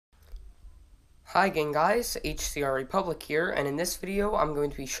Hi again guys, HCR Republic here, and in this video I'm going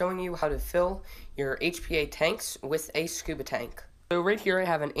to be showing you how to fill your HPA tanks with a scuba tank. So right here I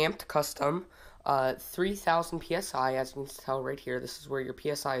have an amped custom 3000 PSI. As you can tell right here, this is where your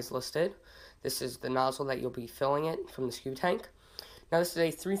PSI is listed. This is the nozzle that you'll be filling it from the scuba tank. Now this is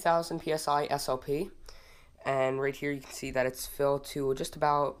a 3000 PSI SLP, and right here you can see that it's filled to just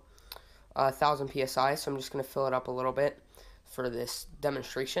about 1000 PSI, so I'm just going to fill it up a little bit for this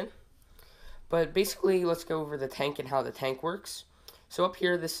demonstration. But basically, let's go over the tank and how the tank works. So up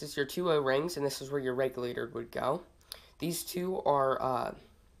here, this is your two O-rings, and this is where your regulator would go. These two are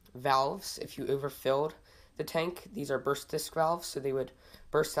valves. If you overfilled the tank, these are burst disc valves, so they would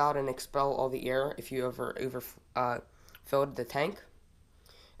burst out and expel all the air if you filled the tank.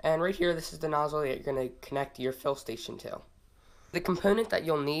 And right here, this is the nozzle that you're going to connect your fill station to. The component that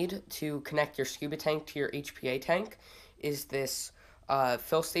you'll need to connect your scuba tank to your HPA tank is this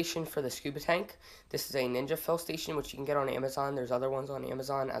fill station for the scuba tank. This is a Ninja fill station, which you can get on Amazon. There's other ones on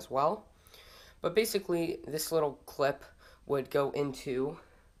Amazon as well. But basically, this little clip would go into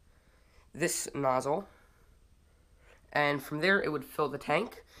this nozzle, and from there it would fill the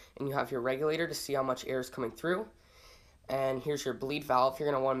tank, and you have your regulator to see how much air is coming through. And here's your bleed valve.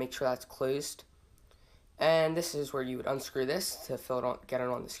 You're going to want to make sure that's closed. And this is where you would unscrew this to fill it on, get it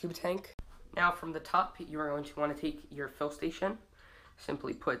on the scuba tank. Now from the top, you are going to want to take your fill station.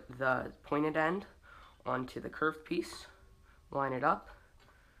 Simply put the pointed end onto the curved piece, line it up,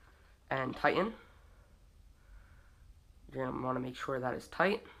 and tighten. You're going to want to make sure that is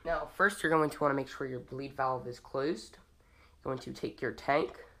tight. Now first you're going to want to make sure your bleed valve is closed. You're going to take your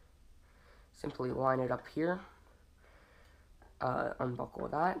tank, simply line it up here, unbuckle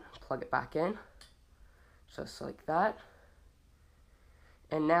that, plug it back in, just like that.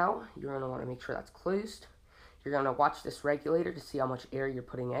 And now you're going to want to make sure that's closed. You're going to watch this regulator to see how much air you're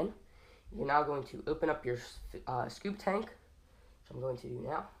putting in. You're now going to open up your scuba tank, which I'm going to do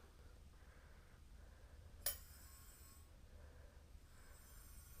now.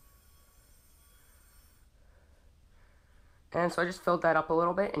 And so I just filled that up a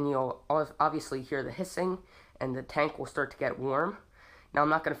little bit, and you'll obviously hear the hissing, and the tank will start to get warm. Now I'm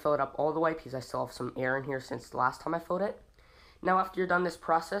not going to fill it up all the way because I still have some air in here since the last time I filled it. Now after you're done this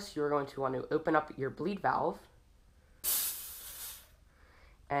process, you're going to want to open up your bleed valve.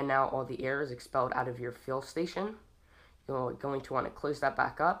 And now all the air is expelled out of your fill station. You're going to want to close that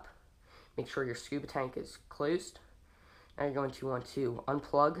back up. Make sure your scuba tank is closed. Now you're going to want to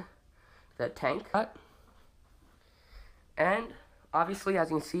unplug the tank. And obviously, as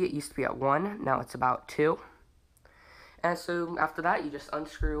you can see, it used to be at 1. Now it's about 2. And so after that, you just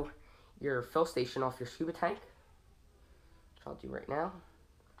unscrew your fill station off your scuba tank, which I'll do right now.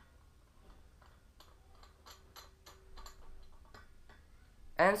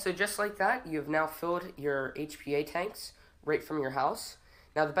 And so just like that, you have now filled your HPA tanks right from your house.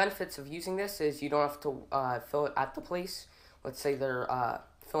 Now the benefits of using this is you don't have to fill it at the place. Let's say their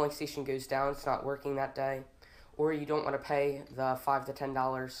filling station goes down, it's not working that day, or you don't want to pay the $5 to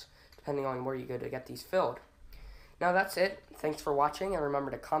 $10 depending on where you go to get these filled. Now that's it. Thanks for watching, and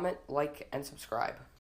remember to comment, like, and subscribe.